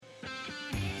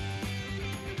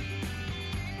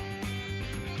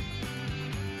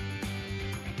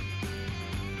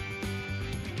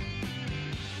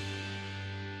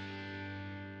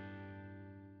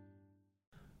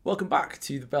Welcome back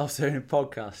to the Belzona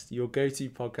podcast, your go-to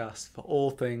podcast for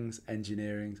all things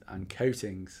engineering and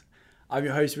coatings. I'm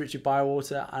your host, Richard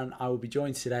Bywater, and I will be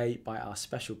joined today by our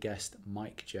special guest,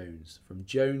 Mike Jones from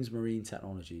Jones Marine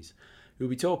Technologies, who will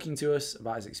be talking to us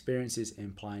about his experiences in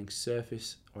applying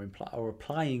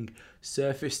applying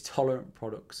surface tolerant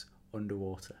products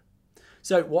underwater.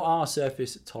 So, what are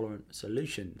surface tolerant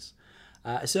solutions?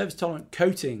 A surface-tolerant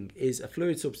coating is a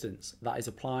fluid substance that is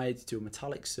applied to a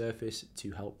metallic surface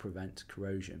to help prevent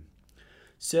corrosion.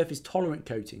 Surface-tolerant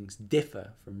coatings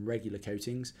differ from regular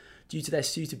coatings due to their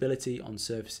suitability on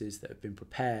surfaces that have been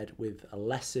prepared with a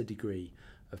lesser degree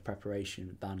of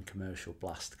preparation than commercial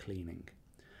blast cleaning.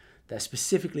 They're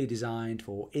specifically designed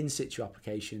for in-situ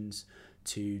applications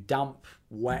to damp,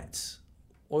 wet,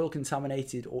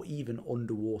 oil-contaminated or even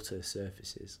underwater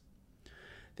surfaces.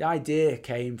 The idea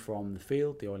came from the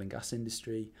field, the oil and gas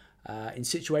industry, in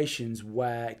situations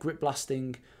where grip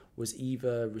blasting was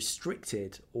either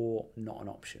restricted or not an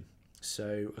option.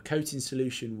 So a coating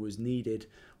solution was needed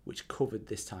which covered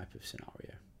this type of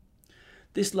scenario.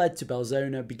 This led to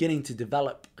Belzona beginning to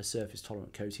develop a surface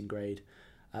tolerant coating grade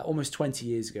almost 20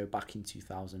 years ago, back in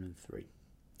 2003.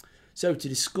 So to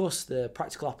discuss the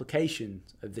practical application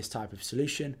of this type of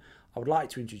solution, I would like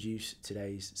to introduce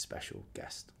today's special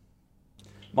guest.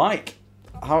 Mike,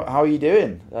 how are you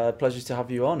doing? Pleasure to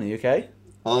have you on. Are you okay?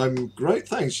 I'm great,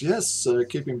 thanks. Yes,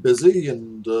 keeping busy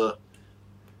and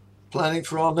planning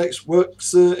for our next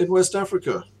works in West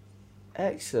Africa.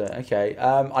 Excellent. Okay.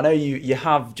 I know you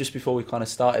have, just before we kind of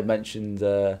started, mentioned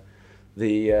the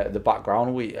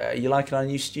background. Are you liking our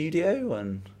new studio?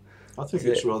 And I think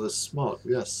it's rather smart.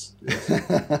 Yes.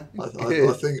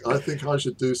 I think I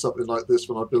should do something like this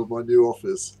when I build my new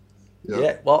office.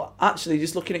 Yeah. Well, actually,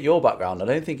 just looking at your background, I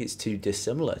don't think it's too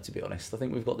dissimilar, to be honest. I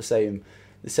think we've got the same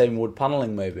wood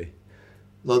paneling, maybe.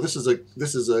 No, this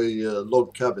is a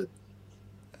log cabin.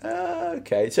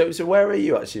 Okay. So where are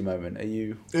you actually at the moment? Are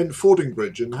you in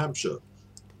Fordingbridge in Hampshire?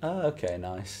 Okay.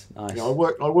 Nice. Yeah, I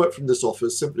work from this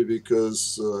office simply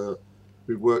because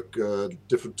we work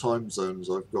different time zones.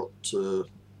 I've got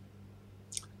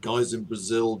guys in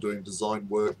Brazil doing design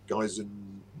work, guys in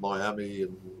Miami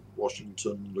and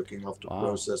Washington looking after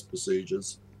process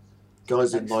procedures,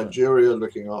 guys in Nigeria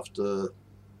looking after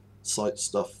site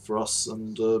stuff for us,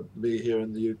 and me here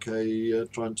in the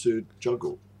UK trying to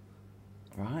juggle.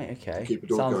 Right, okay. Keep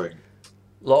it all going.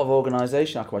 A lot of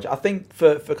organisation, I can imagine. I think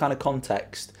for kind of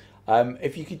context,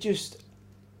 if you could just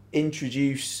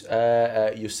introduce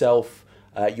yourself,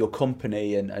 your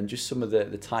company, and just some of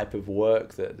the type of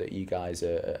work that you guys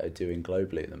are doing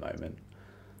globally at the moment.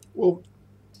 Well,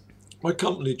 my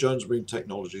company, Jones Marine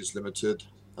Technologies Limited,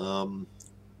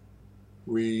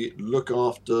 we look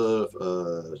after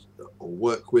or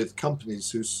work with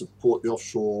companies who support the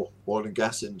offshore oil and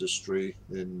gas industry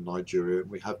in Nigeria.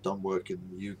 We have done work in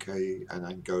the UK and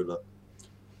Angola.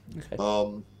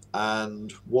 Okay.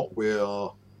 And what we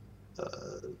are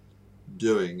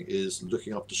doing is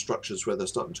looking after structures where they're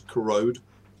starting to corrode,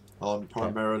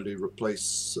 primarily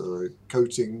replace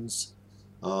coatings,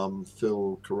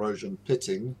 fill corrosion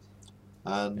pitting.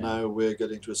 And now we're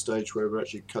getting to a stage where we're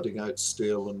actually cutting out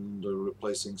steel and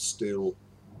replacing steel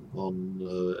on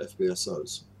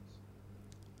FPSOs.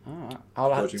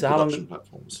 Floating production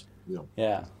platforms.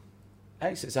 Yeah.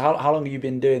 Excellent. So how long have you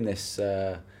been doing this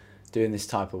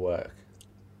type of work?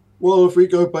 Well, if we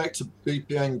go back to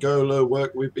BP Angola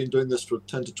work, we've been doing this for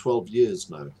 10 to 12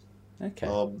 years now. Okay.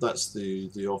 That's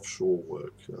the offshore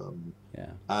work.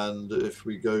 And if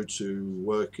we go to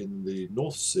work in the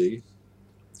North Sea,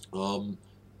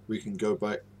 we can go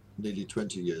back nearly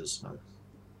 20 years now.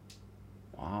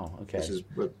 Wow, okay.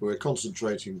 We're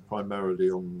concentrating primarily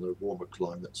on the warmer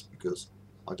climates because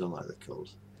I don't like the cold.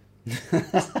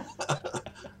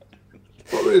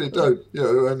 I really don't,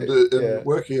 and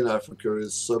working in Africa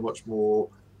is so much more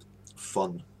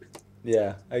fun.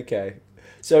 Yeah, okay.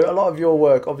 So a lot of your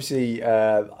work, obviously,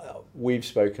 we've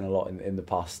spoken a lot in the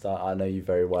past. I know you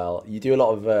very well. You do a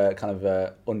lot of kind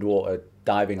of underwater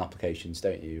diving applications,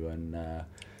 don't you? And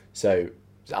so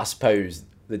I suppose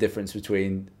the difference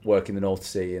between work in the North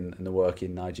Sea and the work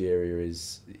in Nigeria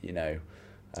is,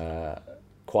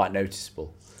 quite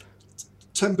noticeable.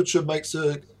 Temperature makes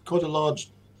quite a large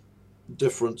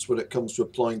difference when it comes to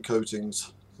applying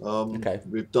coatings.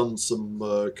 We've done some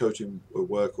coating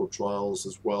work or trials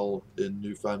as well in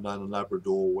Newfoundland and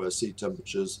Labrador, where sea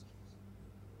temperatures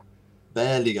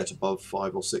barely get above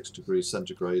 5 or 6 degrees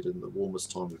centigrade in the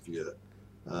warmest time of year.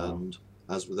 And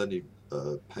as with any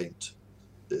paint,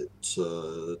 it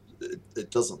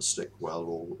doesn't stick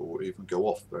well or even go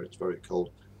off. It's very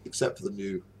cold, except for the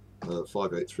new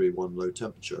 5831 low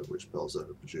temperature, which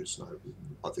Belzona produced now,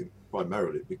 I think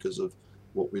primarily because of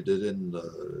what we did in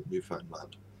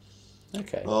Newfoundland.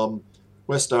 Okay.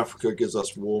 West Africa gives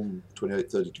us warm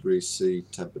 28-30 degrees C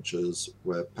temperatures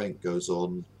where paint goes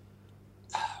on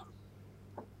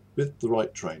with the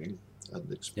right training and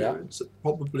experience. It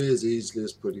probably as easily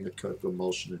as putting a coat of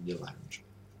emulsion in your lounge.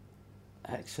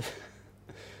 Excellent.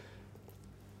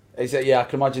 Yeah, I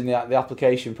can imagine the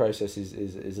application process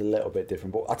is a little bit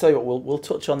different. But I'll tell you what, we'll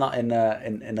touch on that in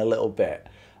a little bit.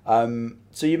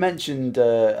 So you mentioned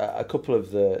a couple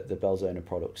of the Belzona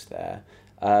products there.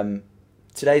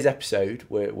 Today's episode,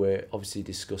 we're obviously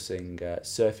discussing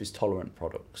surface tolerant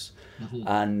products,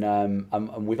 and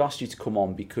we've asked you to come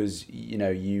on because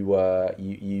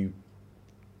you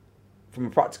from a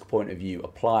practical point of view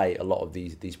apply a lot of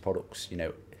these products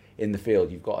in the field.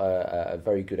 You've got a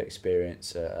very good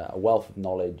experience, a wealth of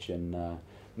knowledge, and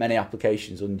many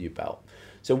applications under your belt.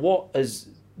 So what has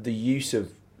the use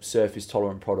of surface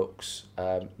tolerant products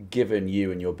given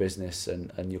you and your business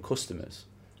and your customers?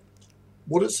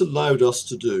 What it's allowed us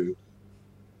to do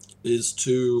is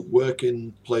to work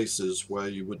in places where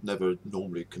you would never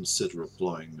normally consider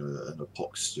applying an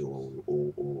epoxy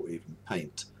or even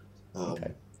paint.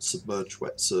 Submerged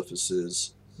wet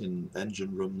surfaces in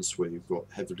engine rooms where you've got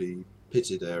heavily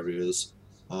pitted areas,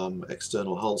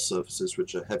 external hull surfaces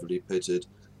which are heavily pitted,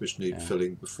 which need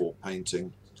filling before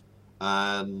painting,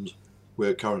 and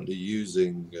we're currently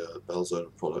using Belzona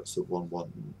products at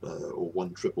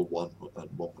 1111 and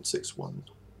 1161,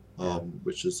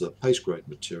 which is a paste grade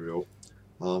material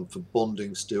for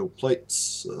bonding steel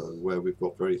plates, where we've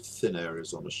got very thin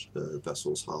areas on a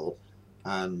vessel's hull,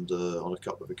 and on a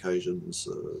couple of occasions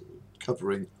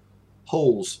covering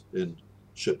holes in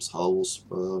ships' hulls,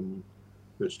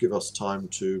 which give us time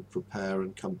to prepare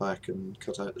and come back and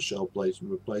cut out the shell plate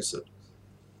and replace it.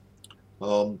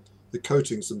 The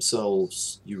coatings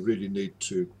themselves, you really need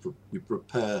to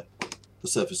prepare the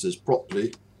surfaces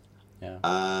properly,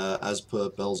 as per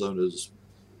Belzona's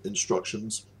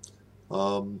instructions.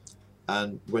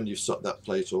 And when you start that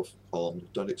plate on,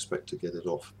 don't expect to get it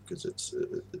off, because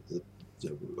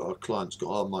our clients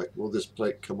go, "Oh, Mike, will this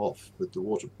plate come off with the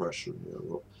water pressure?"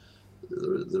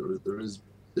 There is,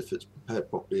 if it's prepared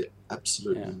properly,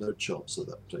 absolutely no chance of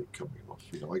that plate coming off.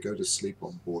 I go to sleep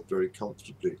on board very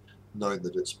comfortably, knowing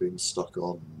that it's been stuck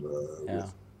on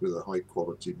with a high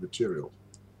quality material.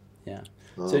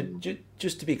 So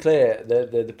just to be clear,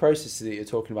 the process that you're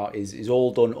talking about is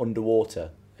all done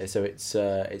underwater. So it's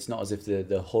not as if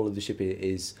the hull of the ship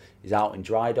is out in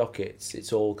dry dock.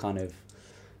 It's all kind of.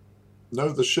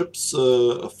 No, the ship's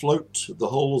afloat. The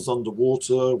hull's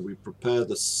underwater. We prepare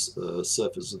the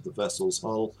surface of the vessel's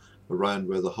hull around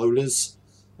where the hole is.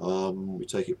 We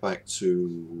take it back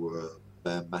to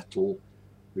bare metal.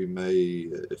 We may,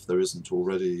 if there isn't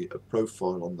already a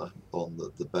profile on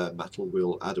the bare metal,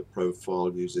 we'll add a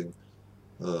profile using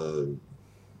a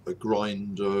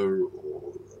grinder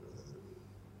or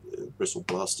a bristle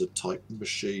blaster type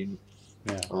machine.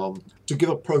 To give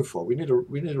a profile, we need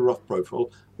a rough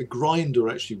profile. A grinder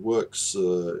actually works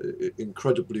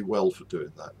incredibly well for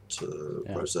doing that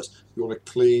process. You want a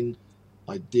clean,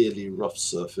 ideally rough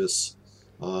surface.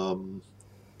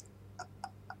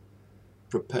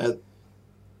 Prepare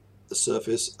the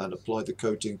surface and apply the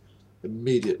coating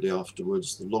immediately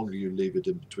afterwards. The longer you leave it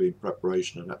in between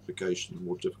preparation and application, the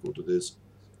more difficult it is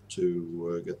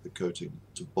to get the coating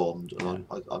to bond. And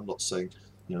I'm not saying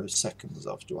seconds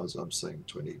afterwards, I'm saying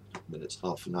 20 minutes,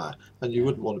 half an hour. And you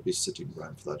wouldn't want to be sitting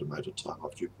around for that amount of time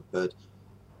after you've prepared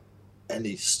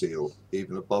any steel,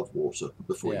 even above water,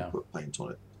 before you put paint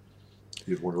on it.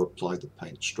 You'd want to apply the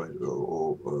paint straight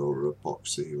or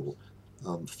epoxy or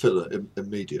filler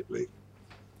immediately.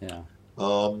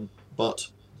 But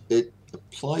it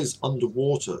applies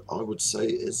underwater, I would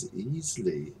say, as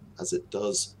easily as it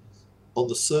does on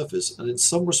the surface, and in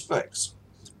some respects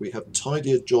we have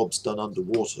tidier jobs done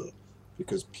underwater,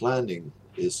 because planning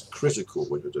is critical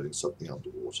when you're doing something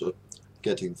underwater,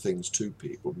 getting things to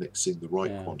people, mixing the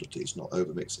right quantities, not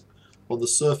over mixing. On the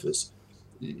surface,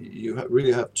 you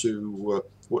really have to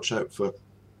watch out for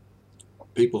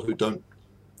people who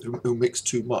mix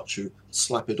too much, who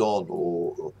slap it on,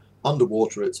 or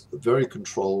underwater it's very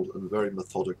controlled and very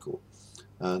methodical.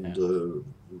 And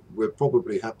we're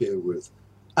probably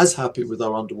as happy with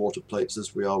our underwater plates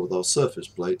as we are with our surface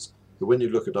plates. But when you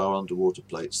look at our underwater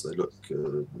plates, they look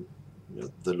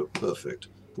perfect.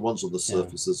 The ones on the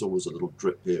surface, there's always a little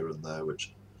drip here and there,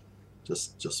 which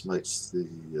just makes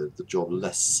the job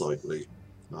less sightly.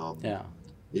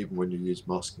 Even when you use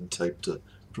masking tape to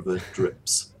prevent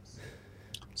drips.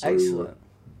 So, excellent.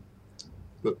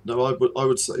 But no, I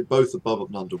would say both above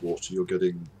and underwater, you're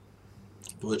getting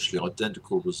virtually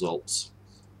identical results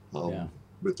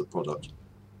with the product.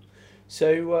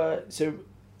 So, so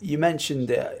you mentioned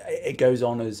that it goes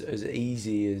on as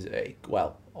easy as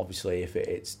well. Obviously, if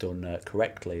it's done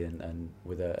correctly and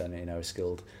with a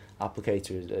skilled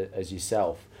applicator as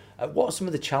yourself. What are some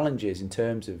of the challenges in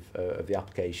terms of the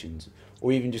applications,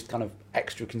 or even just kind of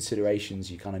extra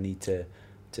considerations you kind of need to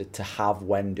have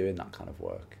when doing that kind of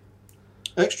work?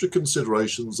 Extra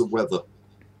considerations of weather.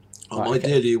 Right,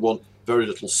 ideally, you want very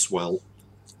little swell.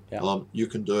 Yeah. You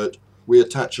can do it. We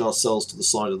attach ourselves to the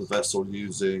side of the vessel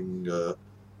using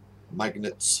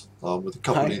magnets with a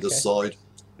couple either side,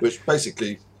 which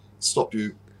basically stop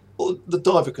you. Well, the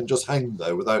diver can just hang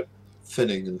there without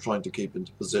finning and trying to keep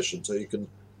into position, so you can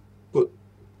put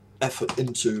effort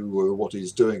into what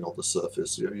he's doing on the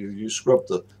surface. You scrub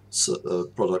the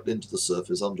product into the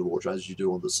surface underwater as you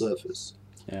do on the surface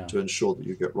to ensure that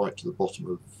you get right to the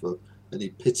bottom of any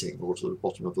pitting or to the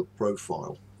bottom of a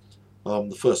profile.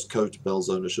 The first coat of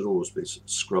Belzona should always be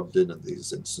scrubbed in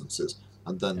these instances,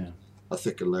 and then a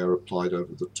thicker layer applied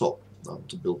over the top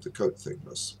to build the coat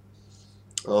thickness.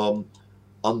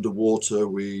 Underwater,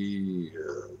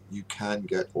 you can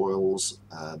get oils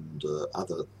and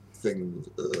other things,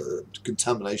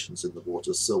 contaminations in the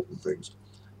water, silt and things,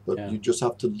 but you just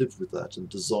have to live with that and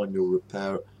design your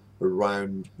repair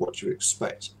around what you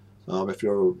expect. If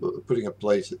you're putting a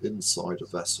plate inside a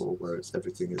vessel where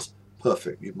everything is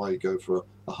perfect, you might go for a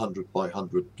 100 by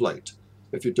 100 plate.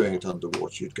 If you're doing it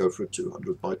underwater, you'd go for a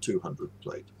 200 by 200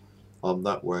 plate.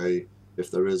 That way,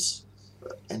 if there is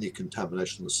any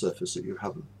contamination on the surface that you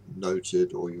haven't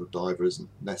noted, or your diver isn't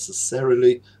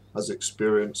necessarily as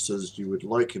experienced as you would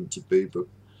like him to be, but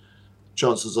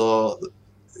chances are that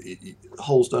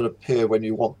holes don't appear when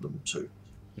you want them to.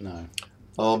 No.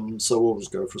 So always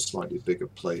go for a slightly bigger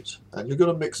plate. And you're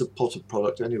going to mix a potted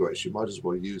product anyway, so you might as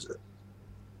well use it.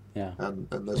 Yeah. And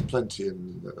there's plenty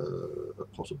in a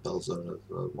pot of Belzona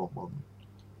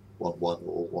 1111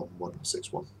 or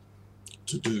 1161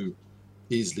 to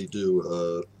easily do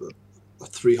a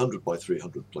 300 by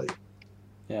 300 plate.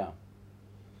 Yeah.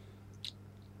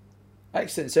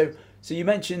 Excellent. So you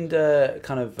mentioned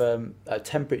kind of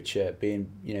temperature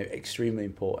being extremely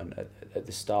important at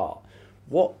the start.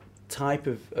 What type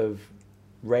of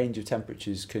range of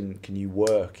temperatures can you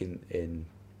work in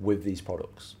with these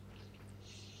products?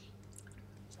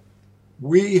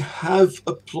 We have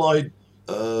applied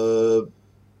Belzona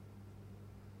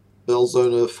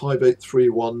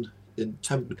 5831 in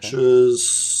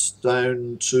temperatures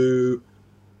down to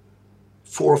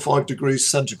 4 or 5 degrees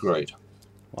centigrade.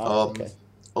 Wow,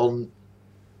 on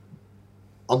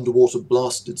underwater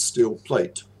blasted steel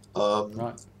plate.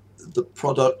 The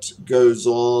product goes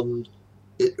on,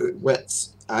 it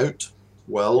wets out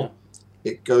well,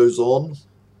 it goes on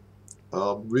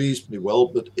reasonably well,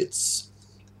 but it's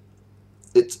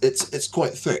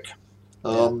quite thick.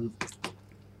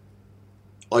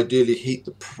 Ideally, heat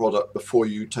the product before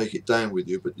you take it down with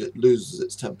you, but it loses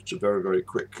its temperature very, very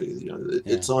quickly.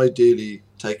 It's ideally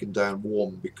taken down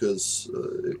warm because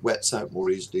it wets out more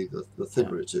easily the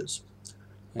thinner it is.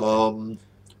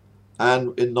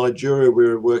 And in Nigeria,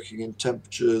 we're working in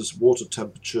temperatures, water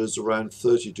temperatures around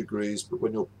 30 degrees, but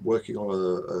when you're working on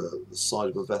the side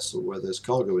of a vessel where there's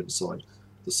cargo inside,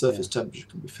 the surface temperature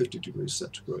can be 50 degrees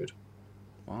centigrade.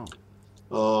 Wow.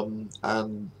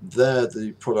 And there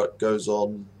the product goes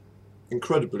on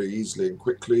incredibly easily and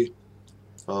quickly.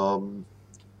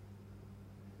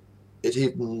 It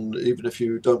even if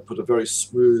you don't put a very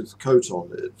smooth coat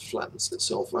on it, it flattens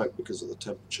itself out because of the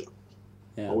temperature.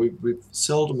 We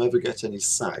seldom ever get any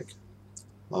sag,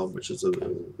 which is a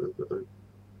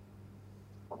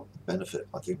benefit,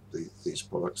 I think, these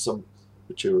products. Some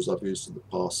materials I've used in the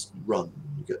past run,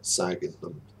 you get sag in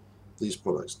them. These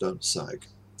products don't sag,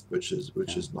 which is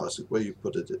nice. Where you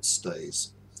put it, it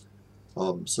stays.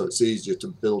 So it's easier to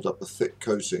build up a thick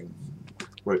coating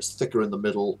where it's thicker in the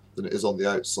middle than it is on the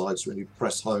outside. So when you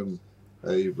press home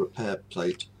a repair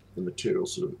plate, the material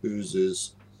sort of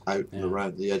oozes out and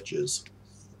around the edges.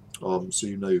 So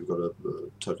you know you've got a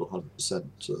total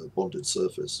 100% bonded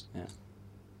surface.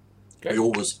 We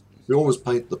always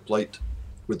paint the plate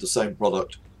with the same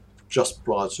product just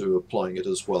prior to applying it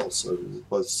as well. So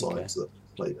both sides, the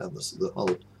plate and the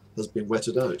hull, has been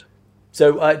wetted out.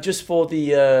 So just for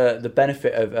the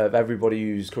benefit of everybody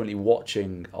who's currently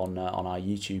watching on our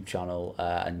YouTube channel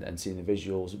and seeing the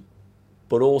visuals,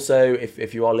 but also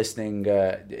if you are listening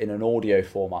in an audio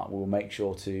format, we'll make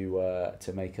sure to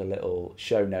make a little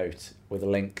show note with a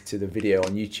link to the video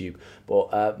on YouTube.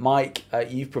 But Mike,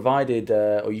 you've provided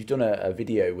or you've done a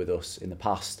video with us in the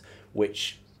past,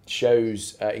 which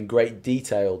shows in great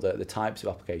detail the types of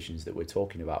applications that we're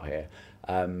talking about here.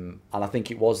 And I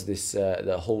think it was this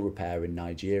the hull repair in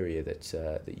Nigeria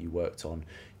that you worked on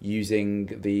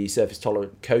using the surface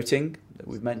tolerant coating that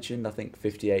we've mentioned. I think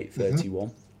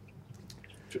 5831.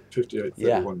 5831.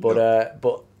 Yeah,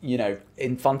 but you know,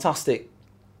 in fantastic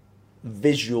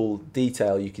visual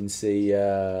detail, you can see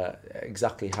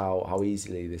exactly how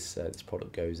easily this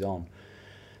product goes on.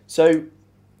 So,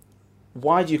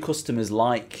 why do your customers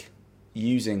like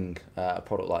using a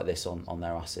product like this on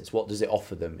their assets? What does it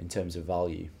offer them in terms of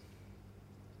value?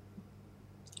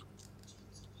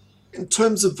 In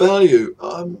terms of value,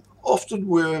 often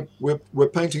we're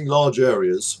painting large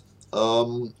areas.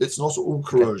 It's not all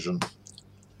corrosion. Okay.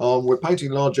 We're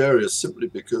painting large areas simply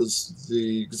because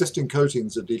the existing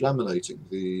coatings are delaminating.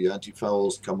 The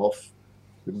anti-fouls come off.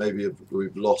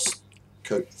 We've lost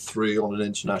coat 3 on an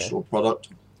international product.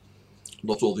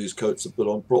 Not all these coats are put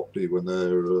on properly when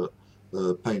they're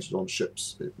painted on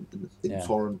ships in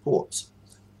foreign ports.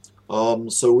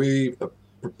 So we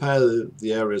prepare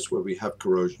the areas where we have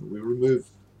corrosion. We remove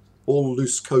all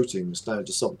loose coatings down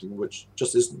to something which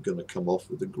just isn't going to come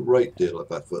off with a great deal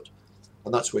of effort.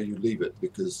 And that's where you leave it,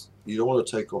 because you don't want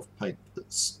to take off paint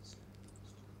that's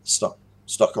stuck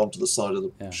onto the side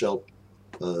of the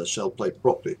shell plate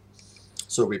properly.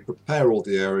 So we prepare all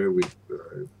the area, we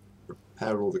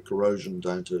prepare all the corrosion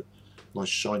down to nice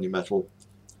shiny metal,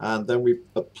 and then we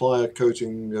apply a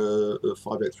coating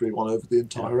 5831 over the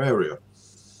entire area.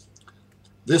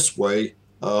 This way,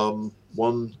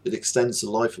 one, it extends the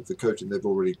life of the coating they've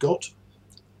already got,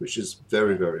 which is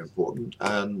very, very important,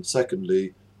 and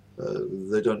secondly,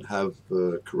 they don't have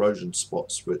corrosion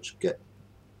spots which get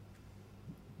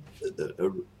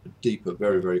deeper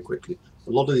very, very quickly.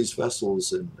 A lot of these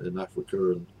vessels in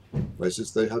Africa and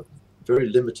places, they have very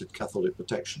limited cathodic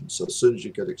protection, so as soon as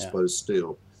you get exposed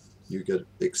steel, you get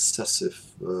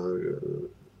excessive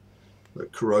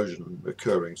corrosion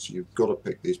occurring. So you've got to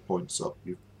pick these points up,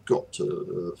 you've got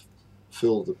to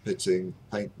fill the pitting,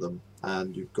 paint them,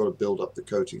 and you've got to build up the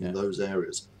coating in those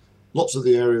areas. Lots of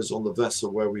the areas on the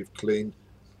vessel where we've cleaned,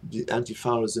 the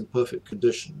anti-foul is in perfect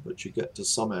condition, but you get to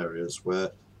some areas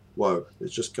where, whoa,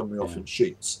 it's just coming off in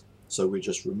sheets. So we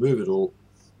just remove it all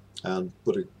and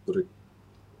put a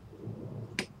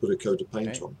coat of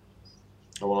paint on.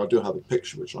 Oh, well, I do have a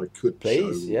picture which I could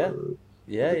show.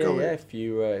 If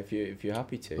you're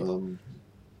happy to.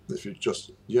 If you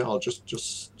just, I'll just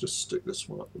stick this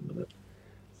one up a minute.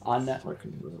 And if I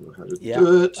can how to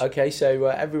do it. Okay, so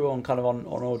everyone kind of on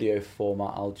audio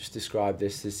format, I'll just describe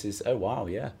this. This is, oh wow,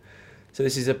 so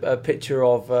this is a picture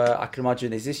of, I can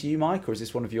imagine, is this you, Mike, or is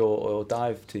this one of your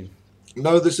dive team?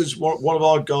 No, this is one of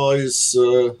our guys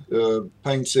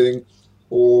painting,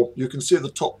 or you can see at the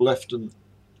top left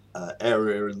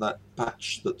area in that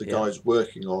patch that the guy's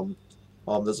working on.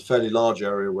 There's a fairly large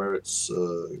area where it's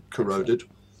corroded.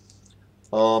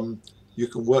 You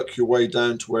can work your way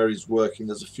down to where he's working.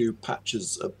 There's a few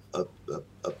patches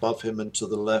above him and to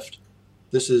the left.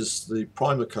 This is the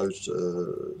primer coat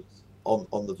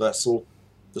on the vessel.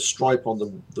 The stripe on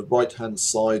the right hand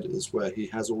side is where he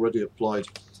has already applied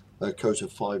a coat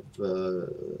of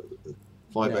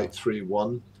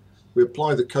 5831. We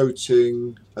apply the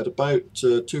coating at about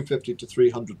 250 to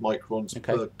 300 microns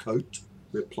per coat.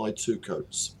 We apply 2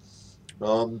 coats.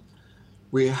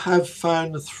 We have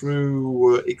found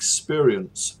through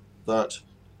experience that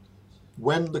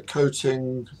when the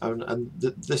coating,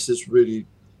 this is really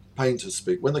painter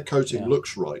speak, when the coating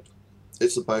looks right,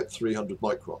 it's about 300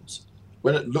 microns.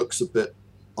 When it looks a bit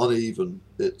uneven,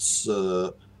 it's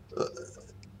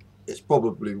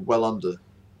probably well under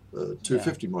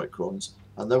 250 microns.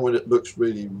 And then when it looks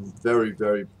really very,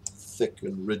 very thick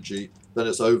and ridgy, then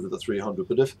it's over the 300.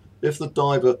 But if the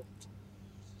diver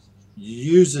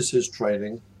uses his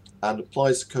training and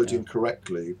applies the coating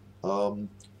correctly,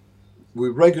 we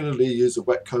regularly use a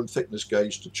wet comb thickness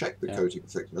gauge to check the coating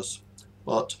thickness,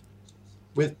 but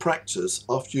with practice,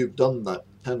 after you've done that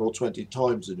 10 or 20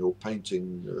 times in your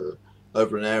painting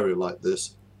over an area like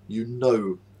this, you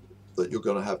know that you're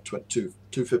going to have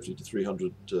 250 to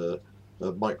 300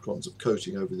 microns of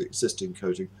coating over the existing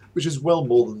coating, which is well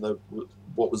more than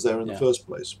what was there in the first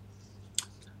place.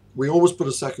 We always put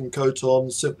a second coat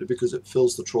on simply because it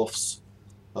fills the troughs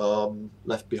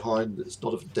left behind. It's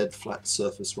not a dead flat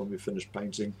surface when we finish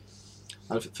painting.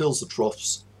 And if it fills the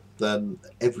troughs, then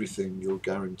everything you're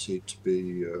guaranteed to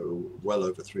be well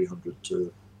over 300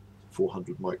 to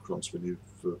 400 microns when you've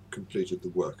completed the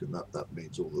work. And that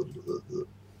means all the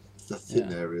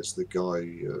thin areas the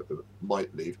guy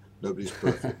might leave. Nobody's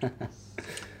perfect.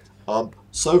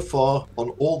 So far,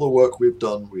 on all the work we've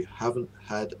done, we haven't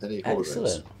had any holidays.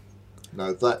 Excellent.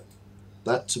 Now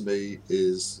that to me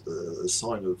is a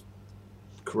sign of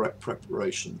correct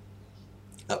preparation,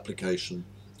 application.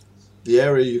 The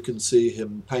area you can see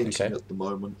him painting at the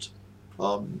moment,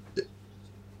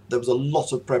 there was a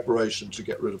lot of preparation to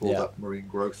get rid of all that marine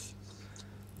growth.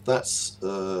 That's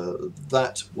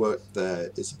that work there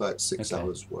is about 6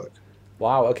 hours work.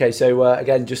 Wow. Okay. So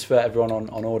again, just for everyone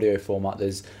on audio format,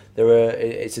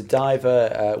 it's a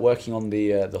diver working on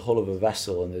the hull of a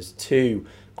vessel, and there's two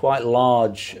quite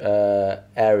large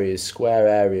areas, square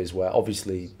areas, where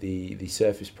obviously the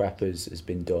surface prep has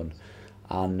been done,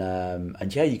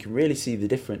 and yeah, you can really see the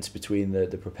difference between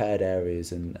the prepared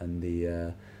areas and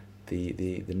the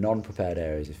non-prepared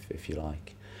areas, if you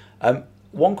like.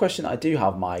 One question I do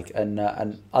have, Mike, and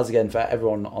as again for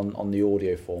everyone on the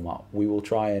audio format, we will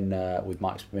try and with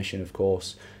Mike's permission, of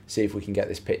course, see if we can get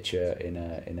this picture in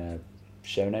a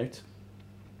show note.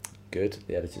 Good,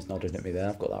 the editor's nodding at me there.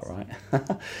 I've got that right.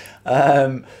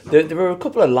 There are a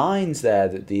couple of lines there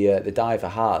that the diver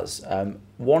has.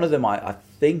 One of them I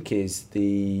think is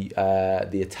the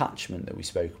attachment that we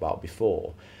spoke about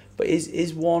before. But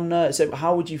is one so?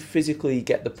 How would you physically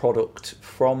get the product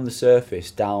from the surface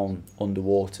down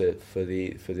underwater for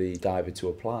the diver to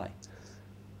apply?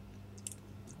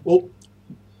 Well,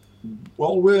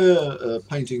 while we're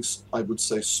painting, I would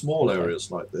say small areas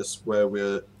like this, where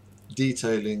we're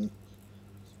detailing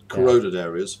corroded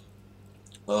areas,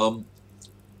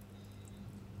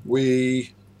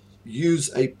 we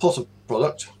use a pot of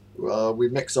product. We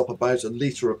mix up about 1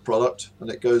 litre of product, and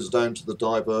it goes down to the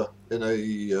diver in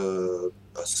a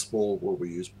small, what we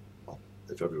use,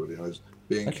 if everybody knows,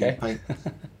 B&Q paint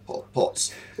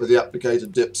pots, where the applicator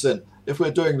dips in. If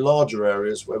we're doing larger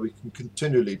areas where we can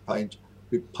continually paint,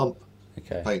 we pump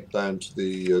paint down to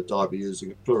the diver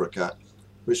using a pluricat,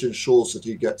 which ensures that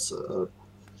he gets a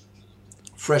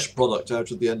fresh product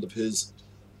out of the end of his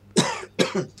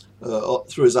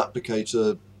through his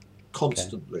applicator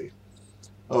constantly.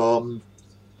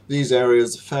 These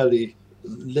areas are fairly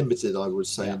limited, I would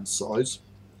say, in size,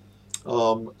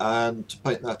 and to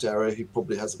paint that area he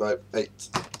probably has about 8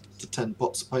 to 10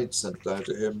 pots of paint sent down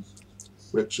to him,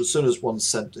 which as soon as one's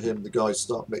sent to him, the guys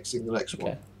start mixing the next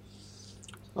one,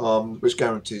 which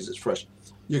guarantees it's fresh.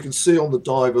 You can see on the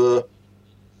diver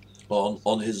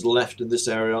on his left in this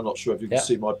area, I'm not sure if you can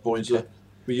see my pointer,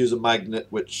 we use a magnet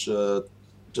which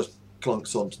just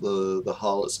clunks onto the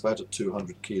hull. It's about a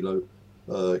 200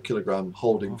 kilogram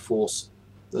holding force.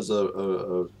 There's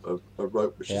a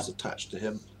rope which is attached to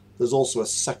him. There's also a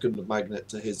second magnet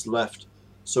to his left,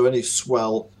 so any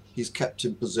swell, he's kept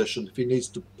in position. If he needs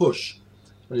to push,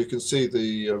 and you can see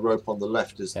the rope on the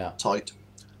left is tight,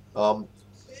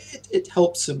 it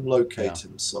helps him locate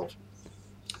himself.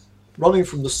 Running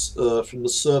from the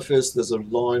surface, there's a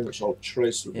line which I'll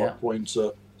trace with my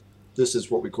pointer. This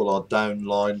is what we call our down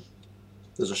line.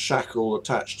 There's a shackle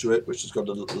attached to it, which has got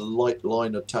a light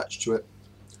line attached to it.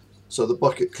 So the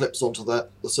bucket clips onto that.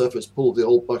 The surface pulls the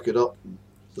old bucket up.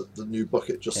 The new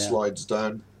bucket just slides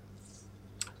down.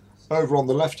 Over on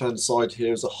the left-hand side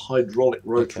here is a hydraulic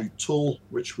rotary tool,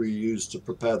 which we use to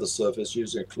prepare the surface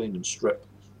using a clean and strip,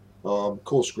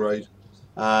 coarse grade.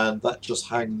 And that just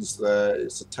hangs there.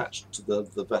 It's attached to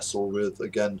the vessel with,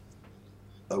 again,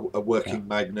 a working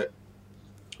magnet.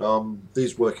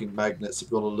 These working magnets have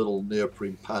got a little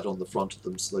neoprene pad on the front of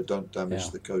them so they don't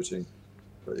damage the coating,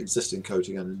 existing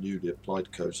coating and a newly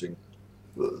applied coating.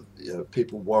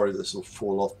 People worry this will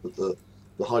fall off, but the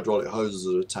hydraulic hoses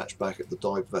are attached back at the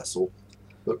dive vessel,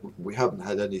 but we haven't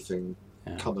had anything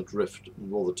come adrift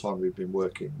all the time we've been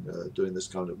working, doing this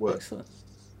kind of work. Excellent.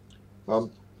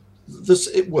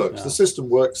 It works. The system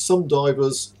works. Some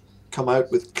divers come out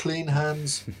with clean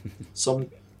hands. Some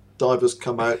divers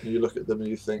come out and you look at them and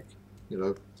you think, he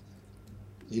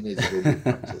needs a little more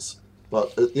practice.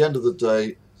 But at the end of the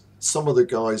day, some of the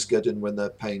guys get in when they're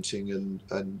painting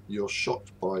and you're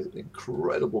shocked by the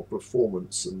incredible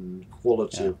performance and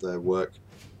quality of their work.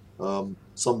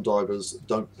 Some divers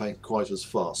don't paint quite as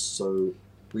fast, so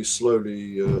we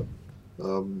slowly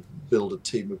build a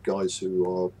team of guys who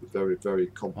are very, very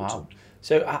competent. Wow.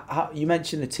 So you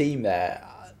mentioned a team there.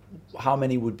 How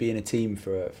many would be in a team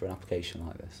for an application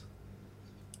like this?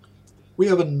 We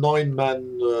have a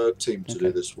 9-man team to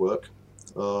do this work.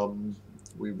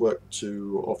 We work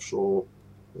to offshore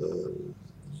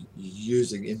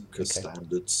using IMCA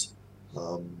standards.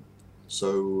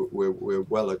 So we're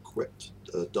well equipped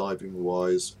diving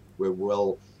wise. We're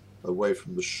well away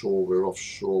from the shore. We're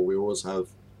offshore. We always have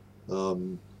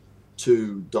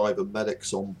 2 diver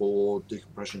medics on board,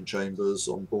 decompression chambers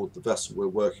on board the vessel we're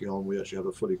working on. We actually have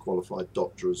a fully qualified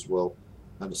doctor as well,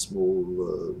 and a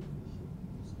small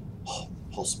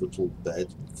hospital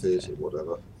bed, theatre,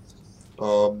 whatever.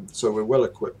 So we're well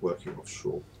equipped working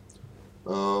offshore.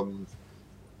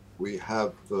 We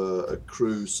have a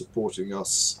crew supporting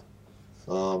us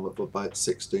of about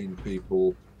 16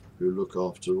 people who look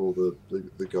after all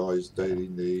the guys' daily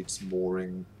needs,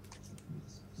 mooring,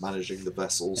 managing the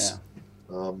vessels.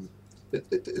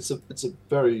 It's a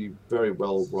very, very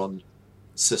well run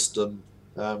system,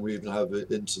 and we even have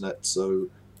internet, so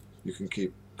you can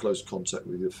keep close contact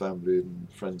with your family and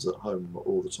friends at home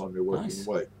all the time you're working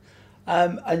away.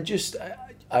 And just,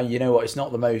 you know what, it's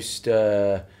not the most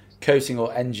coating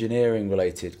or engineering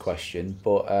related question,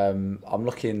 but I'm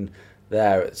looking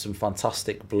there at some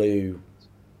fantastic blue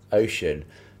ocean.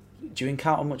 Do you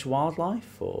encounter much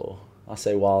wildlife? Or I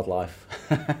say wildlife,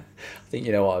 I think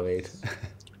you know what I mean.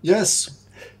 Yes,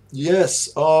 yes.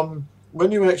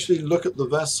 When you actually look at the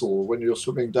vessel, when you're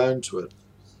swimming down to it,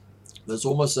 there's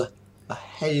almost a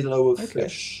halo of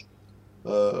fish,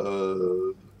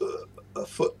 a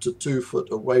foot to 2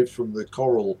 foot away from the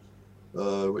coral,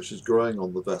 which is growing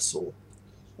on the vessel.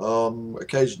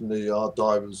 Occasionally, our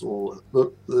divers will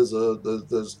look. There's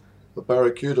a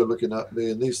barracuda looking at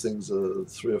me, and these things are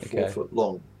 3 or 4 foot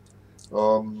long.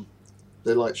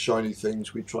 They like shiny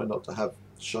things. We try not to have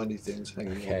shiny things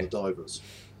hanging on the divers.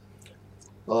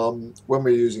 When we're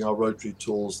using our rotary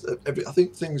tools, I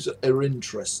think things are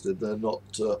interested. They're not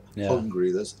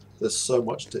hungry. There's so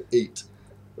much to eat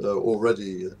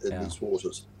already in these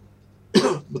waters.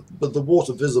 but the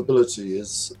water visibility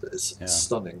is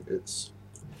stunning. It's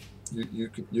you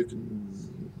can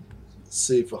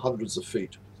see for hundreds of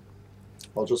feet.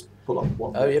 I'll just pull up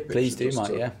one. Oh yeah, please do,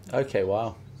 Mike. Yeah. Okay.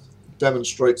 Wow.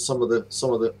 Demonstrate some of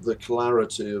the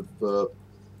clarity of the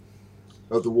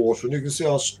water, and you can see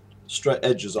our straight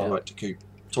edges. I like to keep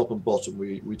top and bottom.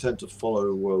 We tend to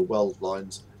follow weld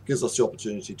lines. Gives us the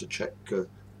opportunity to check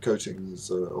coatings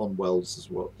on welds as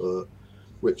well,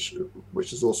 which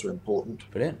is also important.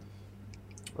 Brilliant.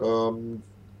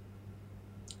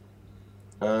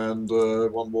 And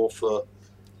one more for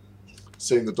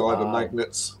seeing the diver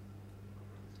magnets.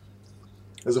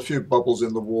 There's a few bubbles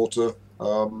in the water.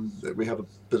 We have a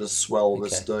bit of swell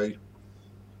this day.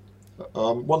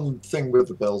 One thing with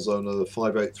the Belzona, the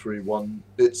 5831,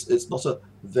 it's not a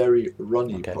very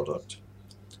runny product.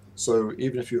 So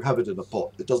even if you have it in a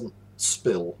pot, it doesn't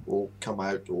spill or come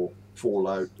out or fall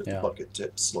out if the bucket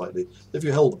tips slightly. If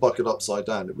you held the bucket upside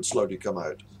down, it would slowly come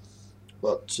out.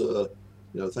 But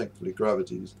thankfully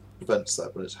gravity prevents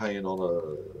that when it's hanging on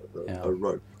a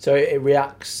rope. So it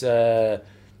reacts.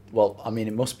 Well, I mean,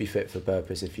 it must be fit for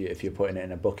purpose if you're putting it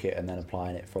in a bucket and then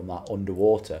applying it from that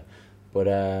underwater. But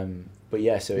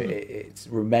yeah, so it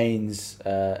remains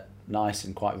nice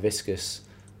and quite viscous,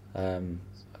 kind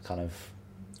of.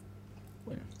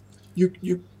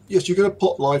 Yes, you get a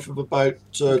pot life of about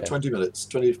 20 minutes,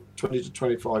 20 to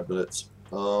 25 minutes.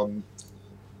 Then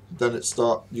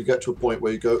you get to a point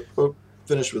where you go, oh,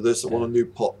 finish with this. I want a new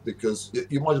pot, because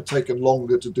you might have taken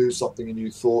longer to do something and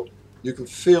you thought. You can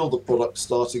feel the product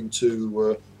starting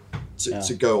to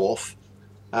go off,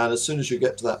 and as soon as you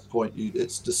get to that point,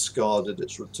 it's discarded.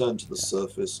 It's returned to the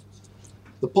surface.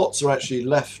 The pots are actually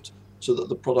left so that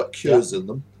the product cures in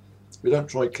them. We don't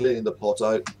try cleaning the pot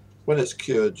out. When it's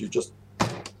cured, you just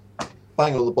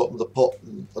bang on the bottom of the pot,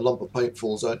 and a lump of paint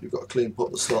falls out. You've got a clean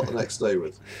pot to start the next day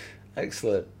with.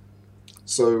 Excellent.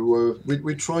 So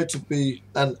we try to be,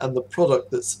 and the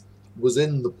product that was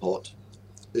in the pot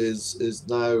is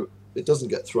now. It doesn't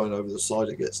get thrown over the side.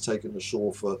 It gets taken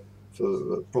ashore for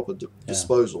proper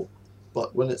disposal.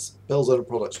 But when it's Belzona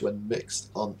products, when mixed,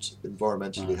 aren't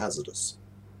environmentally hazardous.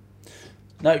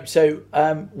 No, so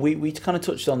we kind of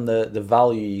touched on the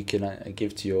value you can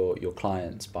give to your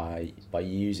clients by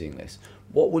using this.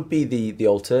 What would be the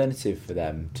alternative for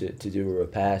them to do a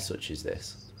repair such as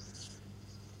this?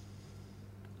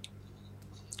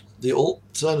 The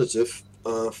alternative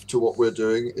to what we're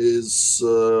doing is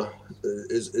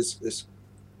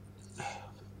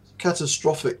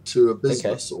catastrophic to a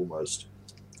business almost.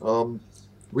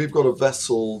 We've got a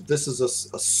vessel. This is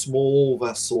a small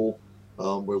vessel.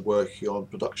 We're working on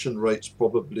production rates,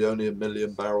 probably only 1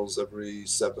 million barrels every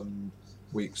 7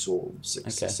 weeks or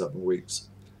 6 to 7 weeks.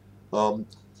 To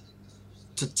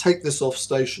take this off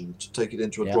station, to take it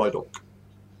into a dry dock,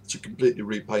 to completely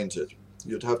repaint it,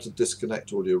 you'd have to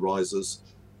disconnect all your risers,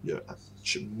 your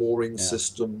mooring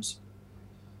systems.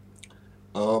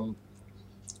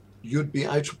 You'd be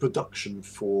out of production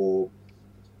for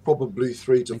probably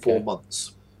 3 to 4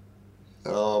 months.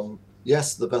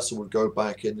 Yes, the vessel would go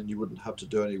back in and you wouldn't have to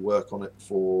do any work on it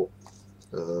for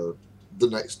the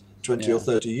next 20 or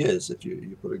 30 years if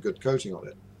you put a good coating on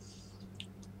it.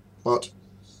 But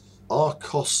our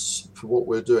costs for what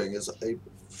we're doing is a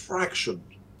fraction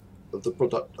of the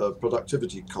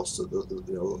productivity costs of or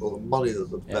the money that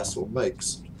the vessel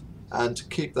makes, and to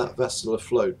keep that vessel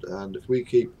afloat. And if we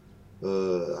keep,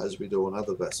 as we do on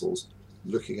other vessels,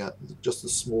 looking at just the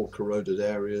small corroded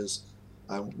areas,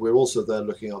 and we're also there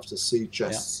looking after sea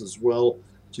chests as well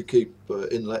to keep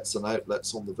inlets and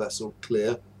outlets on the vessel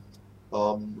clear,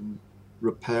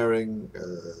 repairing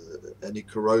any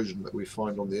corrosion that we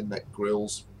find on the inlet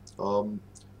grills.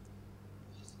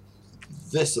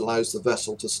 This allows the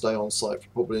vessel to stay on site for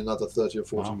probably another 30 or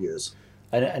 40 years.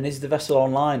 And is the vessel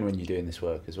online when you're doing this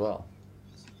work as well?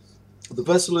 The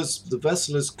vessel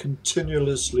is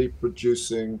continuously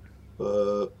producing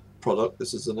product.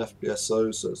 This is an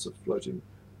FPSO, so it's a floating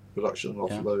production and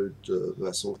offload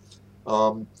vessel.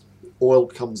 Oil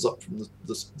comes up from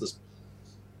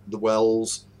the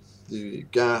wells. The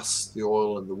gas, the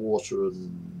oil, and the water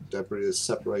and debris is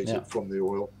separated from the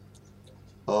oil.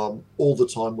 All the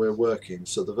time we're working,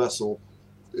 so the vessel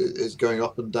is going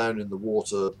up and down in the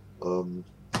water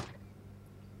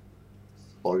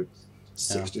by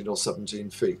 16 or 17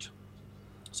 feet.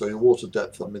 So in water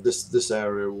depth, I mean, this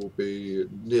area will be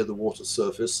near the water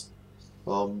surface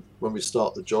when we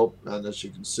start the job, and as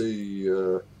you can see,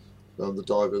 the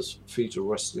diver's feet are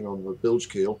resting on the bilge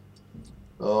keel,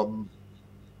 and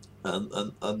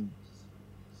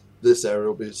this area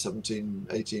will be 17,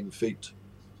 18 feet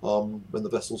when the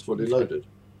vessel's fully loaded.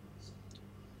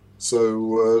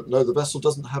 So no, the vessel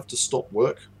doesn't have to stop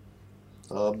work.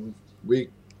 We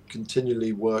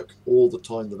continually work all the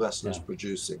time the vessel is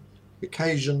producing.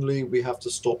 Occasionally we have to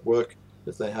stop work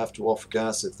if they have to off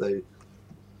gas, if they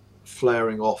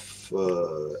flaring off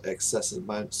excessive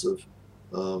amounts of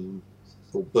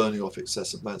or burning off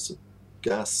excessive amounts of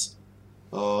gas.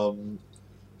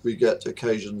 We get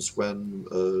occasions when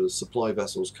supply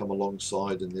vessels come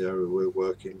alongside in the area we're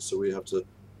working, so we have to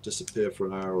disappear for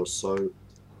an hour or so.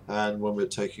 And when we're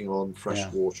taking on fresh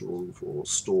water or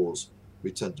stores,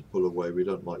 we tend to pull away. We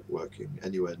don't like working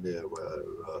anywhere near where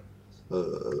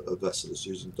a vessel is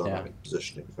using dynamic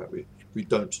positioning. In fact, we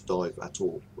don't dive at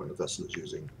all when a vessel is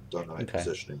using dynamic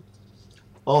positioning.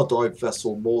 Our dive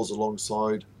vessel moors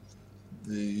alongside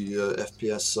the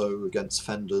FPSO against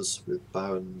fenders with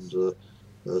bow and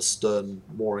stern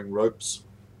mooring ropes.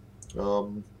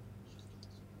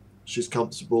 She's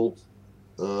comfortable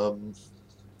and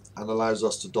allows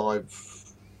us to dive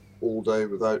all day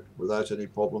without any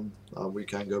problem. We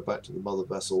can go back to the mother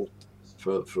vessel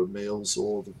for meals,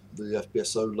 or the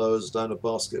FPSO lowers down a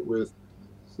basket with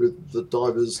the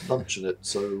diver's lunch in it.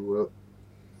 So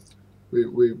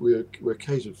we're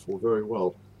catered for very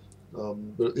well.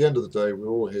 But at the end of the day, we're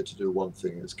all here to do one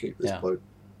thing: is keep this boat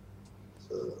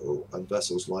and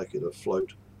vessels like it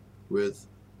afloat with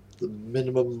the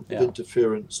minimum of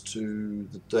interference to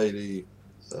the daily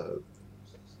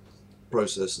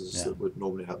processes that would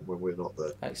normally happen when we're not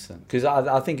there. Excellent, because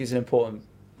I think it's an important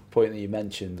point that you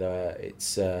mentioned.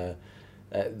 It's the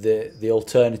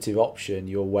alternative option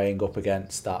you're weighing up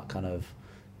against that kind of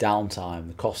downtime,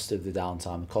 the cost of the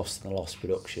downtime, the cost of the lost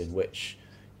production, which,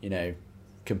 you know,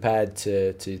 compared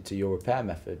to your repair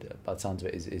method, by the sounds of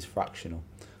it, is fractional.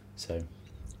 So,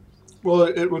 well,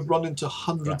 it would run into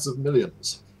hundreds of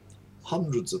millions,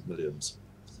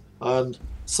 and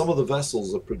some of the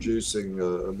vessels are producing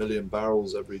 1 million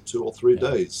barrels every 2 or 3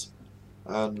 days,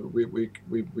 and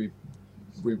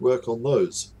we work on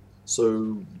those.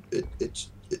 So it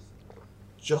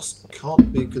just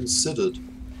can't be considered.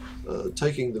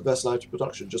 Taking the vessel out of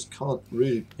production just can't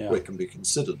really. Well, it can be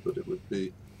considered, but it would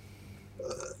be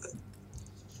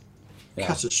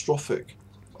catastrophic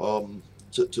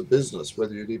to business,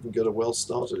 whether you'd even get a well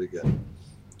started again.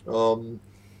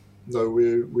 No,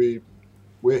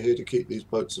 we're here to keep these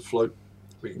boats afloat.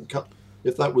 We can cut.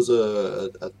 If that was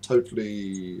a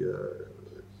totally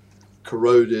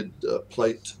corroded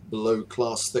plate below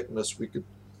class thickness, we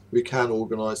can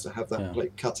organise to have that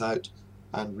plate cut out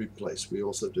and replace. We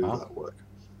also do that work.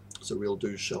 So we'll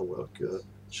do shell work,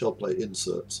 shell plate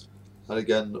inserts, and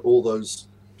again, all those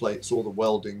plates, all the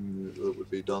welding that would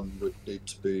be done would need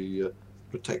to be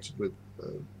protected with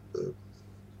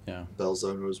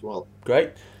Belzona as well.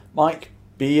 Great, Mike.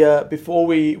 Before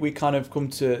we kind of come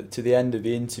to the end of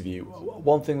the interview,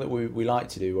 one thing that we like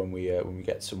to do when we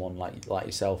get someone like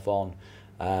yourself on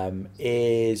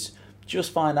is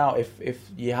just find out if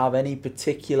you have any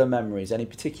particular memories, any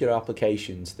particular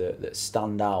applications that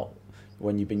stand out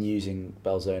when you've been using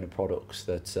Belzona products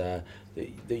that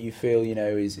you feel, you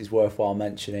know, is worthwhile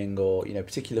mentioning, or, you know,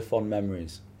 particular fond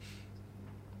memories.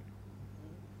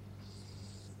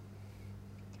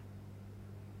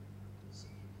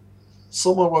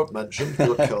 Some I won't mention,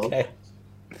 but I can't. Okay.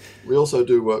 We also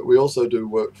do work. We also do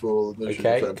work for the military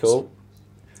Okay, defence. cool.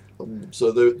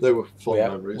 So they were fond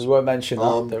memories. We won't mention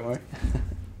that. Don't worry.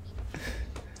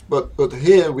 but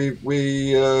here we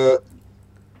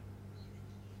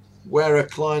where a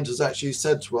client has actually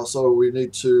said to us, "Oh, we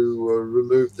need to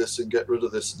remove this and get rid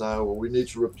of this now, or we need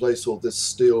to replace all this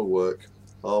steel work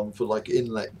for like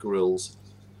inlet grills."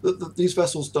 These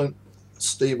vessels don't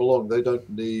steam along. They don't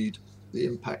need the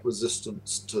impact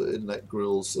resistance to inlet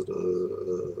grills that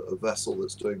a vessel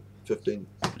that's doing 15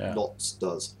 knots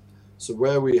does. So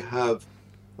where we have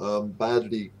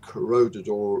badly corroded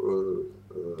or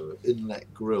inlet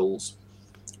grills,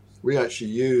 we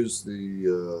actually use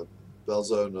the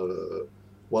Belzona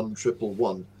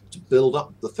 1111 to build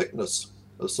up the thickness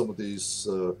of some of these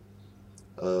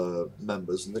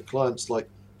members, and the client's like,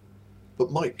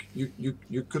 "But Mike,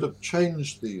 you could have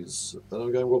changed these." And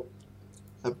I'm going, "Well,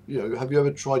 have you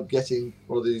ever tried getting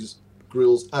one of these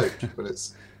grills out when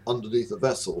it's underneath a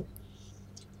vessel?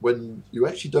 When you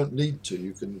actually don't need to,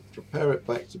 you can prepare it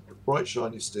back to bright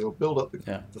shiny steel, build up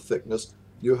the thickness.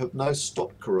 You have now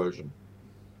stopped corrosion,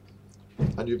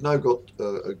 and you've now got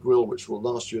a grill which will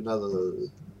last you another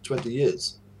 20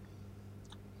 years.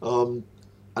 And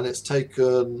it's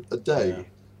taken a day. Yeah.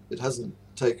 It hasn't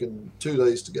taken 2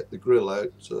 days to get the grill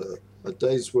out, a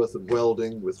day's worth of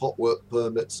welding with hot work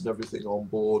permits and everything on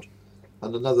board,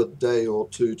 and another day or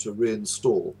two to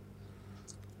reinstall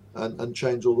and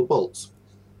change all the bolts."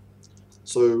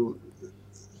 So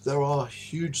there are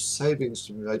huge savings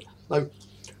to be made. Now,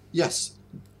 yes,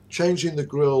 changing the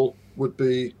grill would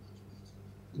be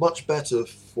much better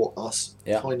for us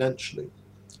financially,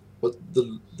 but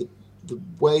the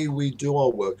way we do our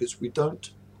work is we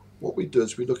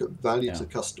look at value to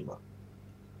customer.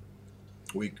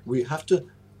 We have to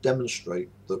demonstrate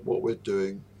that what we're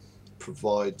doing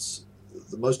provides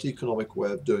the most economic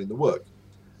way of doing the work,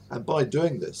 and by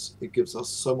doing this, it gives us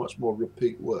so much more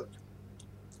repeat work.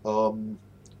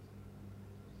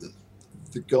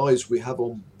 The guys we have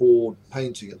on board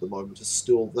painting at the moment are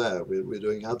still there. We're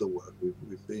doing other work.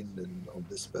 We've been on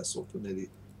this vessel for nearly,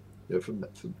 for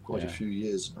quite a few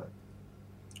years now.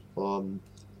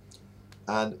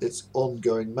 And it's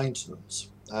ongoing maintenance.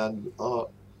 And our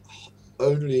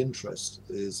only interest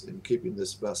is in keeping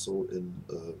this vessel in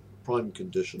prime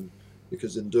condition,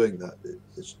 because in doing that, it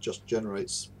just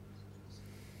generates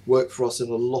work for us in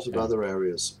a lot of other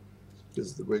areas.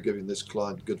 Because we're giving this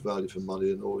client good value for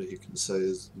money, and all he can say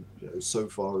is, so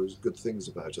far is good things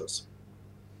about us.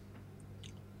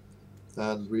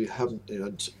 And we haven't,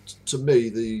 to me,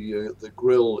 the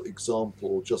grill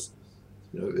example just,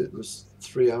 it was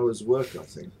 3 hours work, I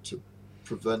think, to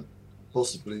prevent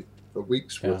possibly a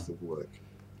week's worth of work.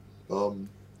 And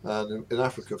in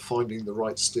Africa, finding the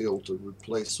right steel to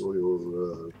replace all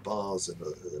your bars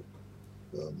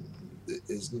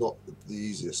is not the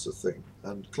easiest of thing,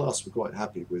 and Class were quite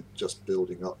happy with just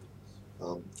building up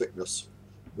thickness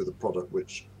with a product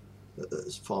which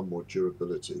has far more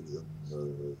durability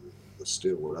than the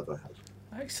steel will ever have.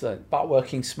 Excellent. About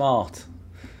working smart.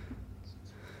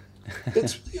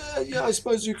 It's I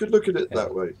suppose you could look at it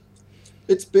that way.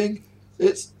 It's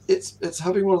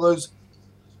having one of those.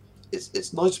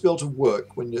 It's nice to be able to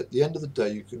work when at the end of the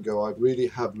day you can go, I really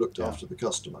have looked after the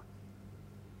customer.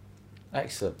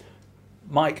 Excellent.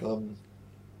 Mike,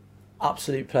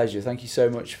 absolute pleasure. Thank you so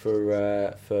much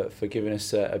for giving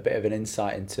us a bit of an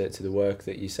insight into the work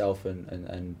that yourself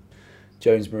and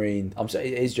Jones Marine. I'm sorry,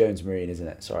 it is Jones Marine, isn't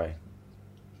it? Sorry.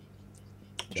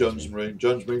 Jones Marine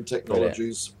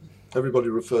Technologies. Brilliant. Everybody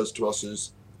refers to us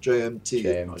as JMT.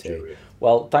 In Nigeria.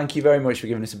 Well, thank you very much for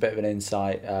giving us a bit of an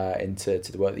insight into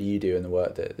the work that you do and the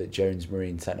work that Jones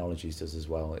Marine Technologies does as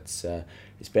well. It's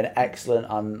been excellent,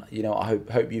 and I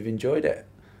hope you've enjoyed it.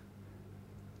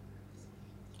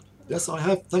 Yes, I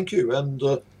have. Thank you. And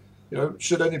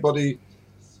should anybody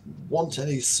want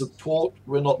any support,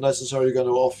 we're not necessarily going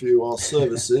to offer you our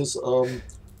services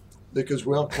because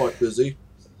we are quite busy.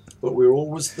 But we're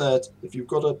always there. If you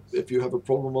have a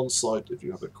problem on site, if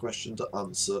you have a question to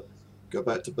answer, go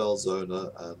back to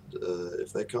Belzona, and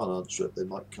if they can't answer it, they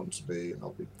might come to me, and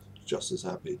I'll be just as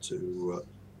happy to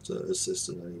assist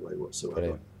in any way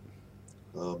whatsoever.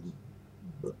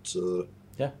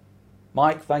 Yeah,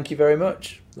 Mike, thank you very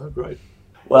much. Oh, great.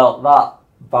 Well, that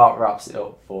about wraps it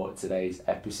up for today's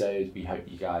episode. We hope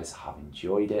you guys have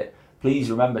enjoyed it. Please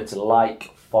remember to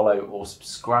like, follow or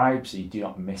subscribe so you do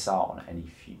not miss out on any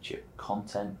future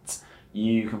content.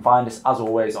 You can find us as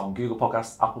always on Google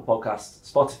Podcasts, Apple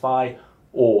Podcasts, Spotify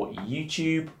or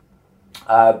YouTube.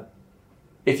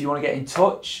 If you want to get in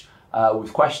touch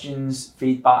with questions,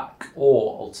 feedback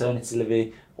or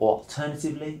alternatively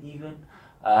even,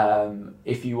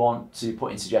 If you want to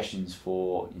put in suggestions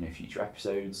for future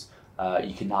episodes,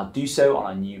 you can now do so on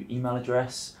our new email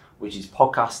address, which is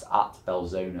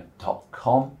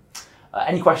podcast@belzona.com.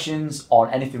 Any questions on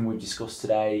anything we've discussed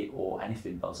today or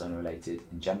anything Belzona related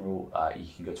in general,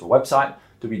 you can go to our website,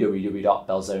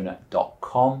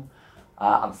 www.belzona.com.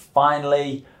 And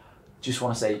finally, just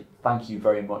want to say thank you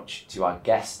very much to our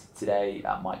guest today,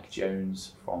 Mike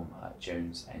Jones from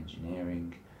Jones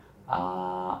Engineering.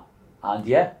 And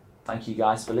yeah, thank you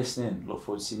guys for listening. Look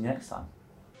forward to seeing you next time.